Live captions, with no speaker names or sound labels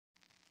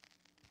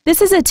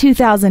This is a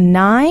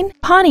 2009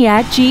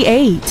 Pontiac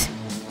G8.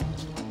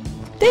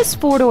 This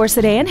four-door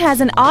sedan has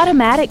an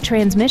automatic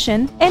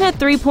transmission and a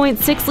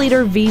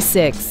 3.6-liter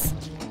V6.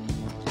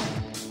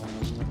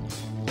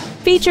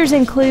 Features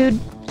include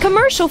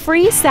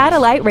commercial-free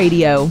satellite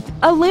radio,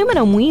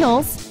 aluminum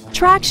wheels,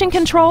 traction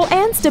control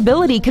and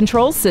stability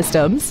control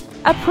systems,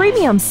 a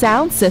premium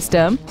sound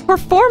system,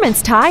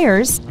 performance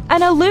tires,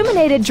 an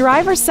illuminated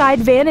driver's side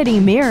vanity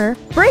mirror,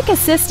 brake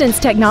assistance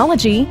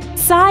technology,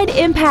 side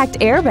impact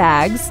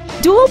airbags,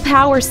 dual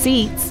power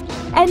seats,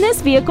 and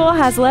this vehicle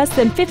has less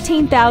than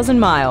 15,000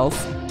 miles.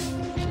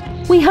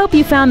 We hope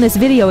you found this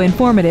video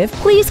informative.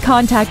 Please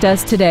contact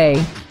us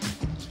today.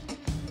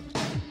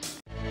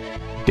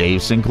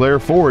 Dave Sinclair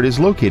Ford is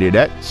located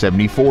at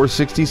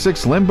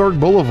 7466 Lindbergh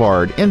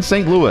Boulevard in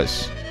St.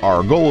 Louis.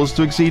 Our goal is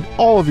to exceed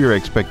all of your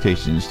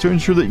expectations to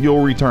ensure that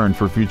you'll return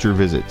for future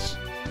visits.